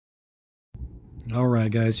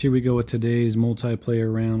Alright guys, here we go with today's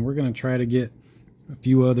multiplayer round. We're going to try to get a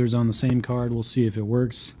few others on the same card. We'll see if it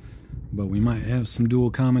works. But we might have some dual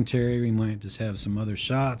commentary. We might just have some other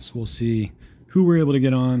shots. We'll see who we're able to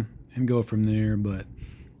get on and go from there. But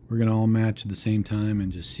we're going to all match at the same time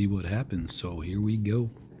and just see what happens. So here we go.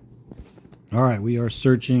 Alright, we are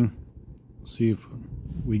searching. See if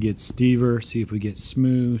we get Stever, see if we get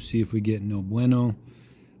Smooth, see if we get No Bueno.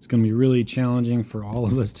 It's going to be really challenging for all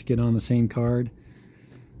of us to get on the same card.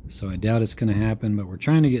 So I doubt it's going to happen, but we're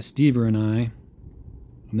trying to get Stever and I.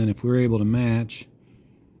 And then if we're able to match,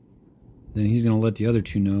 then he's going to let the other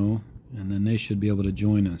two know, and then they should be able to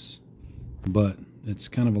join us. But it's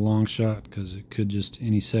kind of a long shot because it could just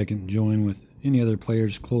any second join with any other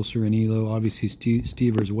players closer in ELO. Obviously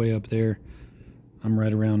Stever's way up there. I'm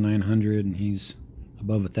right around 900 and he's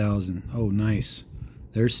above 1,000. Oh, nice.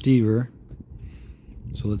 There's Stever.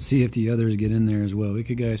 So let's see if the others get in there as well.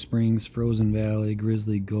 Ikigai Springs, Frozen Valley,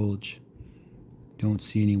 Grizzly Gulch. Don't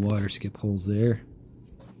see any water skip holes there.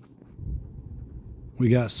 We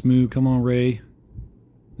got Smooth. Come on, Ray.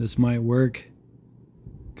 This might work.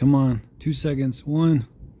 Come on. 2 seconds. 1.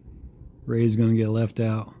 Ray's going to get left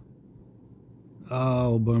out.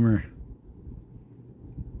 Oh, bummer.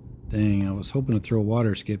 Dang, I was hoping to throw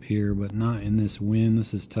water skip here, but not in this wind.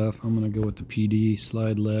 This is tough. I'm going to go with the PD.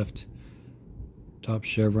 Slide left. Top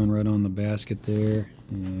chevron right on the basket there,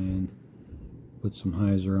 and put some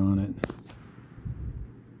hyzer on it.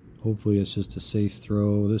 Hopefully it's just a safe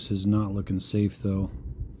throw. This is not looking safe though.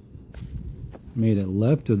 Made it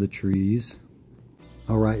left of the trees.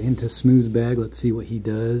 Alright, into Smooth's bag. Let's see what he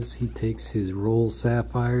does. He takes his roll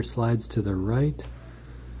sapphire, slides to the right,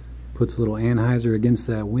 puts a little anhyzer against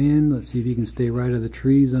that wind. Let's see if he can stay right of the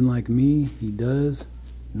trees unlike me. He does.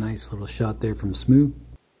 Nice little shot there from Smooth.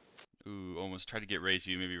 Ooh, almost tried to get Ray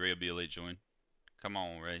to you. Maybe Ray will be a late join. Come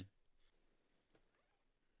on, Ray.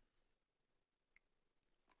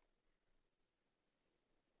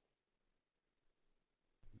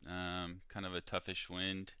 Kind of a toughish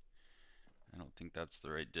wind. I don't think that's the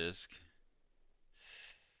right disc.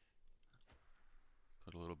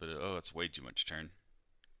 Put a little bit of, oh, it's way too much turn.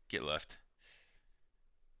 Get left.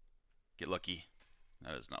 Get lucky.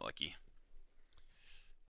 That is not lucky.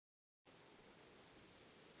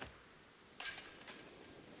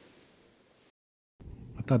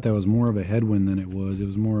 I thought that was more of a headwind than it was. It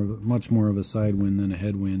was much more of a side wind than a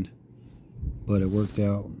headwind. But it worked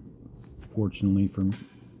out, fortunately, from,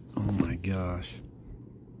 oh my gosh.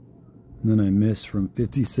 And then I missed from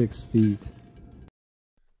 56 feet.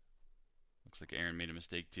 Looks like Aaron made a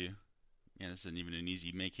mistake too. Yeah, this isn't even an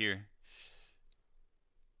easy make here.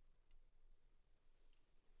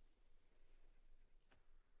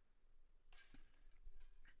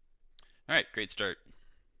 Alright, great start.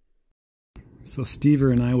 So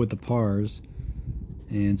Stever and I with the pars,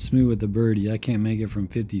 and Smooth with the birdie. I can't make it from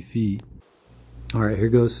 50 feet. Alright, here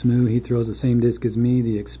goes Smooth. He throws the same disc as me,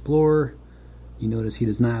 the Explorer. You notice he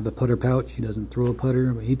does not have a putter pouch. He doesn't throw a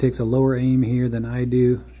putter, but he takes a lower aim here than I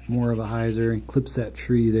do. More of a hyzer. He clips that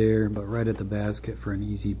tree there, but right at the basket for an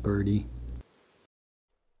easy birdie.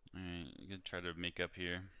 Alright, I'm gonna try to make up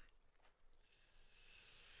here.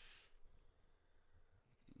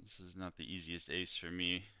 This is not the easiest ace for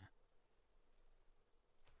me.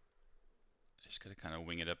 Just gotta kind of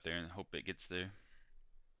wing it up there and hope it gets there.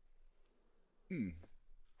 Had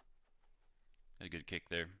a good kick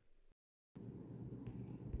there.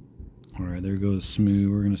 Alright, there goes Smooth.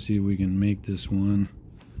 We're going to see if we can make this one.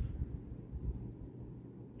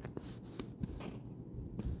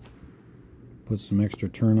 Put some extra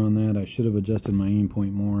turn on that. I should have adjusted my aim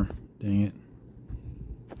point more. Dang it.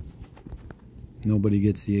 Nobody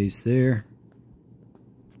gets the ace there.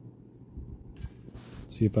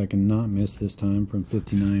 See if I can not miss this time from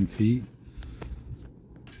 59 feet.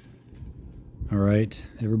 Alright,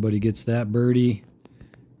 everybody gets that birdie.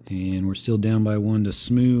 And we're still down by 1 to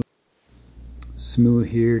Smooth. Smooth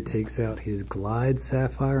here takes out his Glide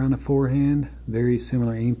Sapphire on a forehand. Very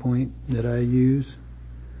similar aim point that I use.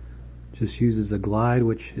 Just uses the Glide,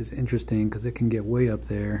 which is interesting because it can get way up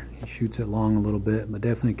there. He shoots it long a little bit, but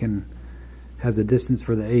definitely has a distance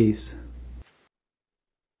for the ace.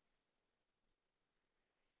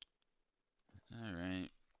 Alright,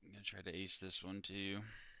 I'm gonna try to ace this one too.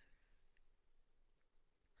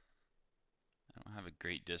 I don't have a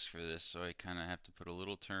great disc for this, so I kind of have to put a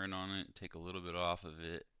little turn on it, take a little bit off of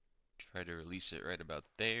it, try to release it right about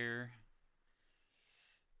there.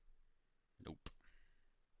 Nope.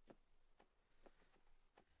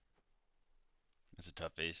 That's a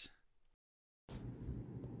tough ace.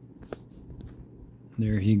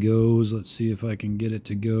 There he goes. Let's see if I can get it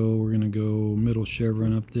to go. We're going to go middle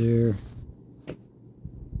chevron up there.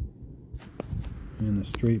 And a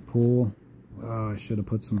straight pull. Oh, I should have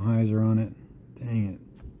put some hyzer on it. Dang it.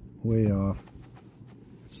 Way off.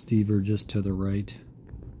 Stever just to the right.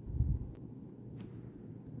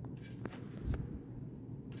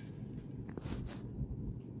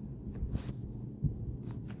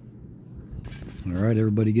 Alright,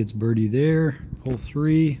 everybody gets birdie there. Hole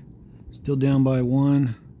 3. Still down by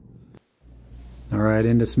 1. Alright,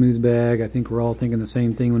 into Smooth's bag. I think we're all thinking the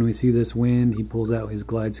same thing when we see this wind. He pulls out his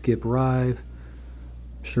glide skip rive.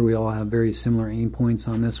 I'm sure we all have very similar aim points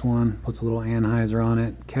on this one. Puts a little anhyzer on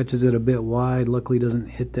it. Catches it a bit wide. Luckily doesn't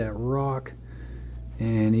hit that rock.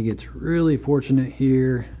 And he gets really fortunate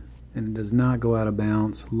here. And it does not go out of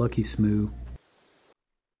bounds. Lucky Smooth.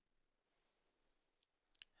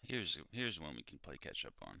 Here's one we can play catch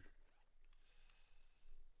up on.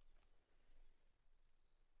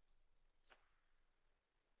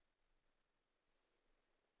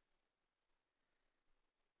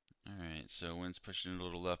 Alright, so wind's pushing it a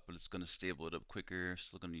little left, but it's going to stable it up quicker.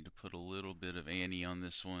 Still going to need to put a little bit of ante on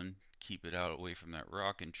this one. Keep it out away from that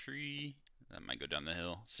rock and tree. That might go down the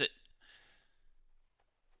hill. Sit.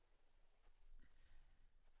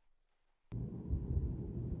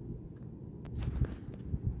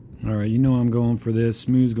 Alright, you know I'm going for this.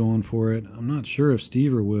 Smooth's going for it. I'm not sure if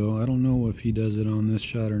Stever will. I don't know if he does it on this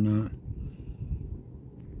shot or not.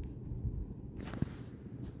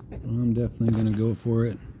 I'm definitely going to go for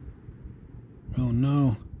it. Oh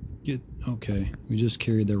no. Okay. We just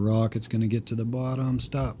carried the rock. It's going to get to the bottom.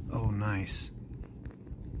 Stop. Oh, nice.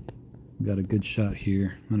 We got a good shot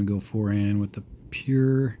here. I'm going to go forehand with the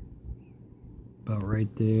pure. About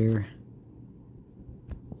right there.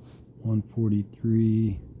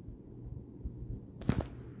 143.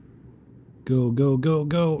 Go, go, go,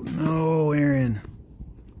 go. No, Aaron.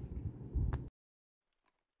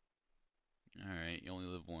 Alright, you only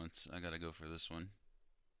live once. I gotta go for this one.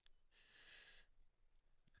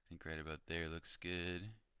 I think right about there looks good.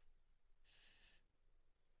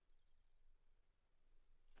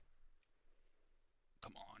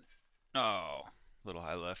 Come on. Oh, a little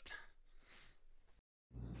high left.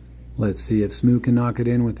 Let's see if Smooth can knock it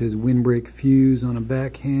in with his windbreak fuse on a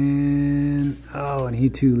backhand. Oh, and he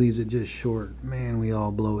too leaves it just short. Man, we all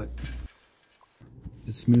blow it.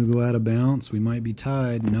 Did Smooth go out of bounds? We might be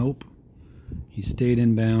tied. Nope. He stayed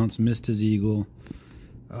in bounds, missed his eagle.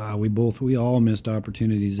 We all missed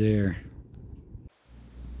opportunities there.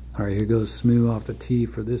 All right, here goes Smooth off the tee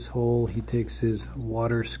for this hole. He takes his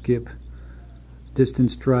water skip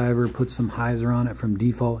distance driver, puts some hyzer on it from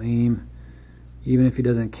default aim. Even if he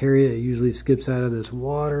doesn't carry it, it usually skips out of this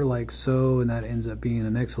water like so, and that ends up being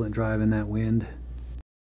an excellent drive in that wind.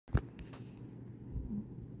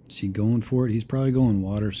 Is he going for it? He's probably going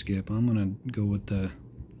water skip. I'm gonna go with the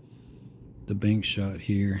bank shot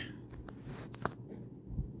here.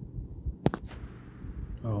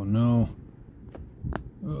 Oh no.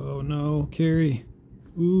 Oh no, carry.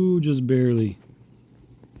 Ooh, just barely.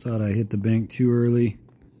 Thought I hit the bank too early.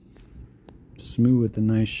 Smooth with the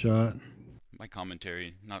nice shot. My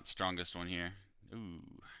commentary, not the strongest one here. Ooh.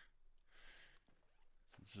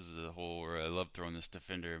 This is a hole where I love throwing this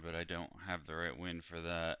defender, but I don't have the right wind for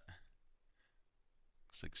that.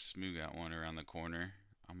 Looks like Smooth got one around the corner.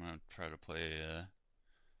 I'm gonna try to play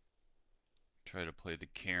the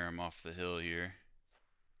carom off the hill here.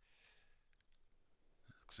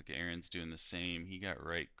 Looks like Aaron's doing the same. He got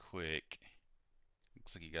right quick.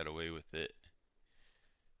 Looks like he got away with it.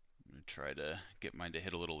 I'm gonna try to get mine to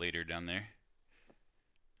hit a little later down there.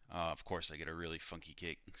 Of course I get a really funky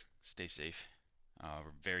kick. Stay safe.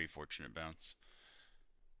 Very fortunate bounce.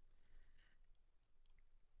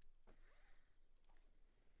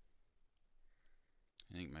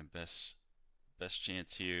 I think my best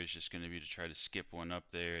chance here is just going to be to try to skip one up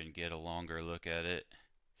there and get a longer look at it.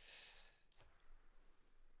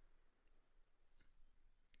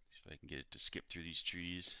 See if I can get it to skip through these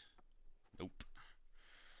trees. Nope.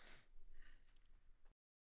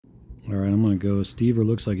 Alright, I'm going to go. Stever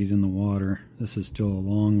looks like he's in the water. This is still a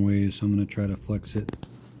long way, so I'm going to try to flex it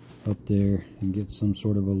up there and get some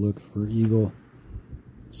sort of a look for eagle.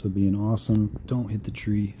 This will be an awesome. Don't hit the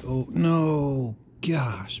tree. Oh, no.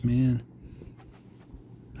 Gosh, man.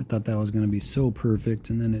 I thought that was going to be so perfect,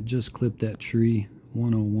 and then it just clipped that tree.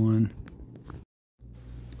 101.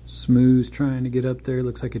 Smooth's trying to get up there.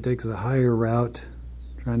 Looks like it takes a higher route.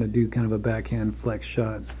 Trying to do kind of a backhand flex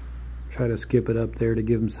shot. Try to skip it up there to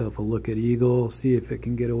give himself a look at eagle. See if it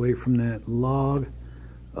can get away from that log.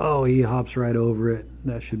 Oh, he hops right over it.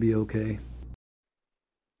 That should be okay.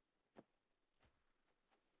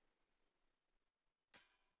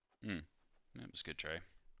 That was a good try.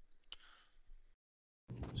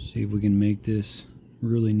 See if we can make this.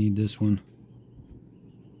 Really need this one.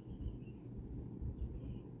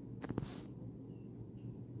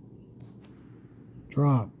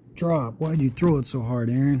 Drop. Why'd you throw it so hard,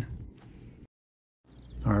 Aaron?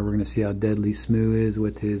 Alright, we're going to see how deadly Smoo is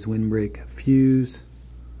with his windbreak fuse.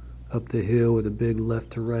 Up the hill with a big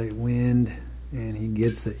left to right wind. And he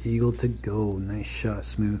gets the eagle to go. Nice shot,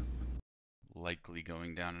 Smoo. Likely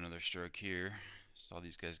going down another stroke here. Saw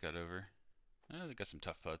these guys got over. Oh, they got some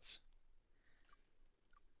tough putts.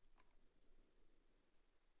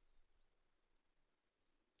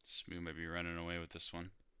 Smoo might be running away with this one.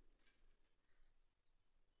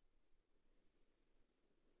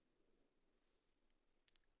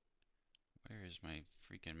 Where is my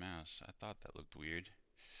freaking mouse? I thought that looked weird.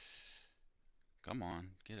 Come on,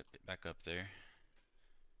 get it back up there.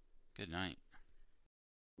 Good night.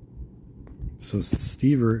 So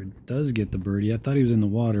Stever does get the birdie. I thought he was in the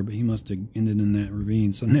water, but he must have ended in that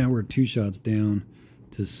ravine. So now we're 2 shots down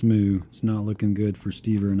to Smoo. It's not looking good for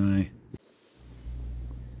Stever and I.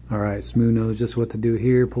 Alright, Smoo knows just what to do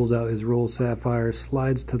here. Pulls out his roll sapphire,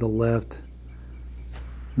 slides to the left.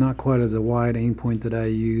 Not quite as a wide aim point that I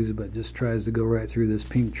use, but just tries to go right through this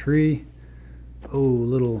pink tree. Oh,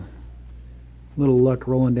 little luck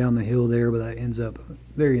rolling down the hill there, but that ends up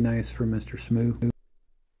very nice for Mr. Smoo.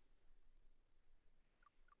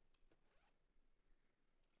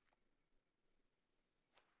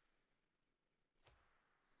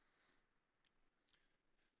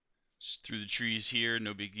 Just through the trees here,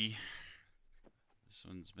 no biggie. This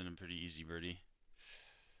one's been a pretty easy birdie.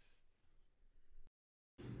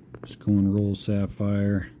 Just going roll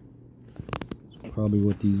sapphire. It's probably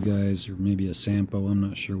what these guys, or maybe a Sampo. I'm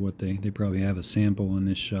not sure what they probably have a Sampo on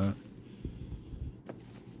this shot.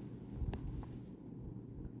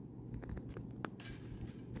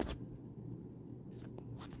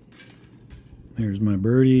 There's my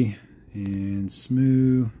birdie, and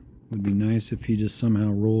Smoo. Would be nice if he just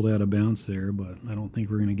somehow rolled out of bounds there, but I don't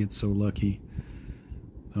think we're going to get so lucky.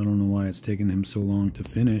 I don't know why it's taken him so long to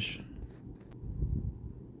finish.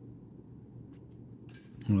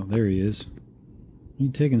 Well, there he is.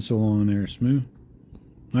 You taking so long there, Smoo?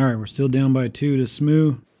 Alright, we're still down by 2 to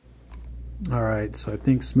Smoo. Alright, so I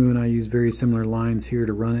think Smoo and I use very similar lines here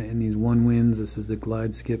to run it in these 1-wins. This is the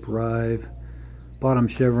glide, skip, rive. Bottom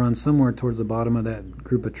chevron somewhere towards the bottom of that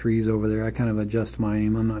group of trees over there. I kind of adjust my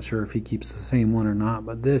aim. I'm not sure if he keeps the same one or not,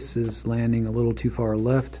 but this is landing a little too far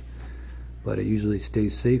left, but it usually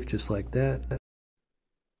stays safe just like that. There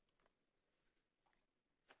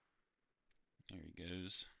he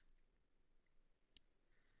goes.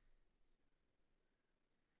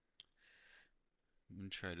 I'm gonna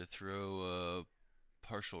try to throw a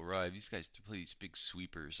partial rive. These guys play these big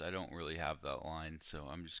sweepers. I don't really have that line, so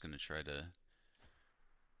I'm just gonna try to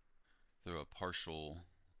throw a partial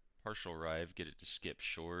rive, get it to skip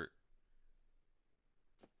short.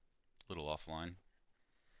 Little offline.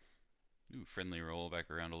 Ooh, friendly roll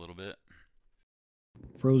back around a little bit.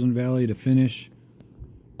 Frozen Valley to finish.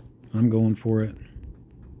 I'm going for it.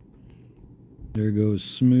 There goes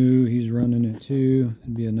Smoo. He's running it too.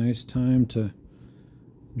 It'd be a nice time to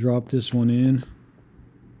drop this one in.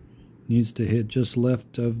 Needs to hit just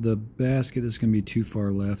left of the basket. This can be too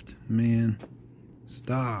far left. Man,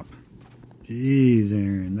 stop. Jeez,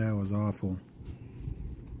 Aaron, that was awful.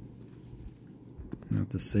 I have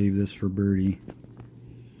to save this for birdie.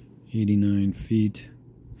 89 feet.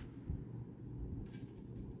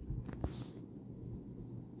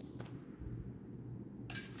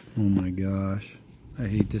 Oh my gosh. I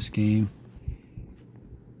hate this game.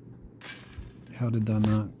 How did that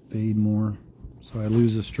not fade more? So I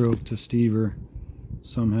lose a stroke to Stever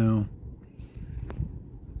somehow.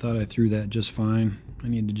 Thought I threw that just fine. I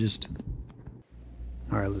need to just...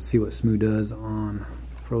 Alright, let's see what Smoo does on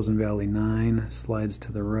Frozen Valley 9. Slides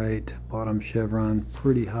to the right. Bottom chevron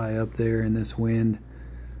pretty high up there in this wind.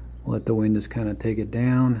 Let the wind just kind of take it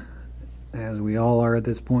down. As we all are at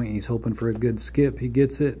this point. He's hoping for a good skip. He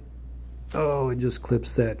gets it. Oh, it just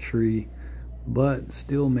clips that tree. But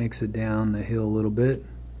still makes it down the hill a little bit.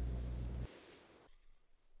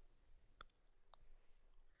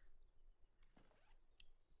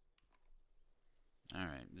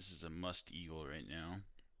 Alright, this is a must eagle right now.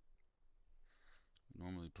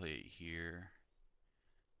 Normally play it here.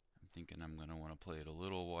 I'm thinking I'm going to want to play it a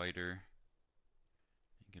little wider.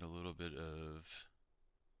 Get a little bit of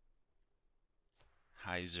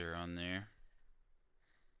hyzer on there.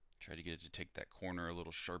 Try to get it to take that corner a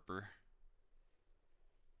little sharper.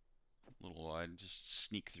 A little wide, just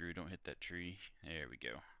sneak through, don't hit that tree. There we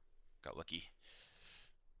go. Got lucky.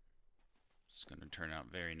 It's going to turn out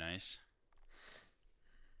very nice.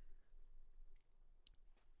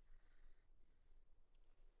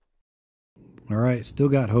 Alright, still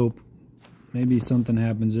got hope. Maybe something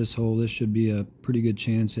happens this hole. This should be a pretty good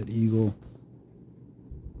chance at eagle.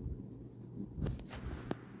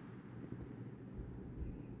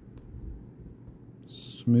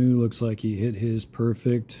 Smoo looks like he hit his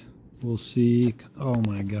perfect. We'll see. Oh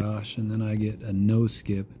my gosh. And then I get a no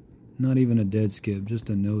skip. Not even a dead skip, just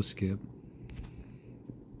a no skip.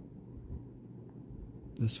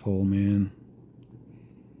 This hole, man.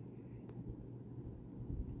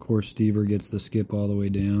 Of course, Stever gets the skip all the way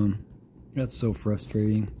down. That's so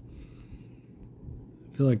frustrating.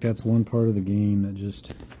 I feel like that's one part of the game that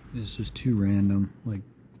just is just too random.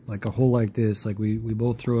 Like a hole like this, like we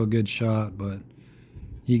both throw a good shot, but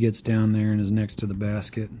he gets down there and is next to the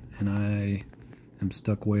basket, and I am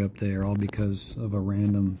stuck way up there, all because of a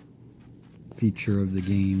random feature of the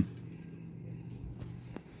game.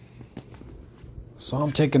 So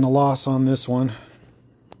I'm taking the loss on this one.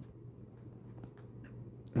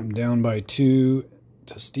 I'm down by 2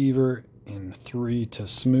 to Stever and 3 to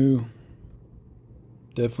Smoo.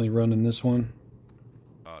 Definitely running this one.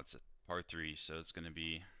 Oh, it's a par 3, so it's going to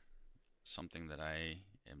be something that I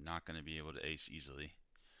am not going to be able to ace easily.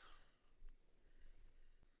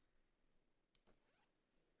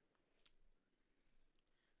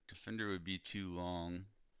 Defender would be too long.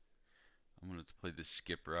 I'm going to play the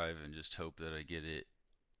skip drive and just hope that I get it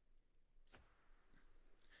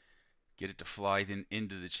to fly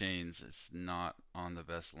into the chains. It's not on the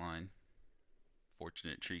best line.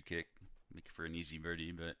 Fortunate tree kick, make it for an easy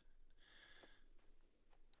birdie, but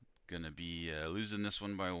gonna be losing this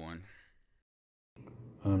one by 1.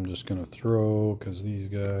 I'm just gonna throw because these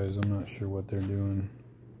guys, I'm not sure what they're doing.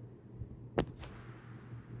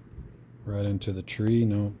 Right into the tree.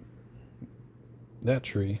 No, that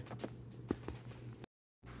tree.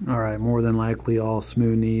 Alright, more than likely all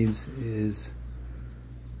Smoo needs is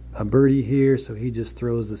a birdie here, so he just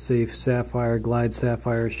throws the safe sapphire, glide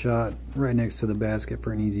sapphire shot right next to the basket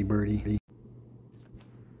for an easy birdie.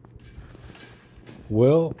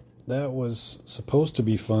 Well, that was supposed to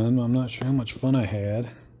be fun. I'm not sure how much fun I had.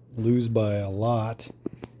 Lose by a lot,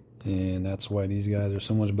 and that's why these guys are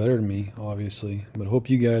so much better than me, obviously. But hope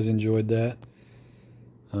you guys enjoyed that.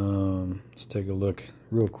 Let's take a look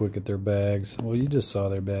real quick at their bags. Well, you just saw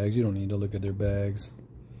their bags. You don't need to look at their bags.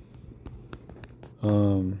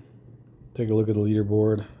 Take a look at the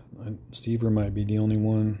leaderboard. Stever might be the only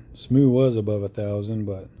one. Smoo was above 1,000,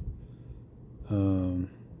 but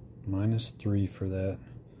 -3 for that.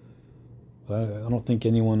 But I don't think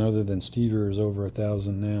anyone other than Stever is over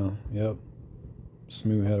 1,000 now. Yep,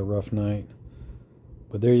 Smoo had a rough night.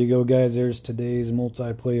 But there you go, guys. There's today's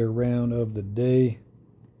multiplayer round of the day.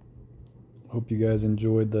 Hope you guys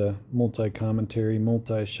enjoyed the multi-commentary,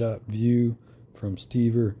 multi-shot view from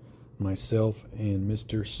Stever, myself, and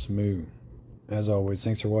Mr. Smoo. As always,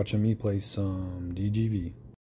 thanks for watching me play some DGV.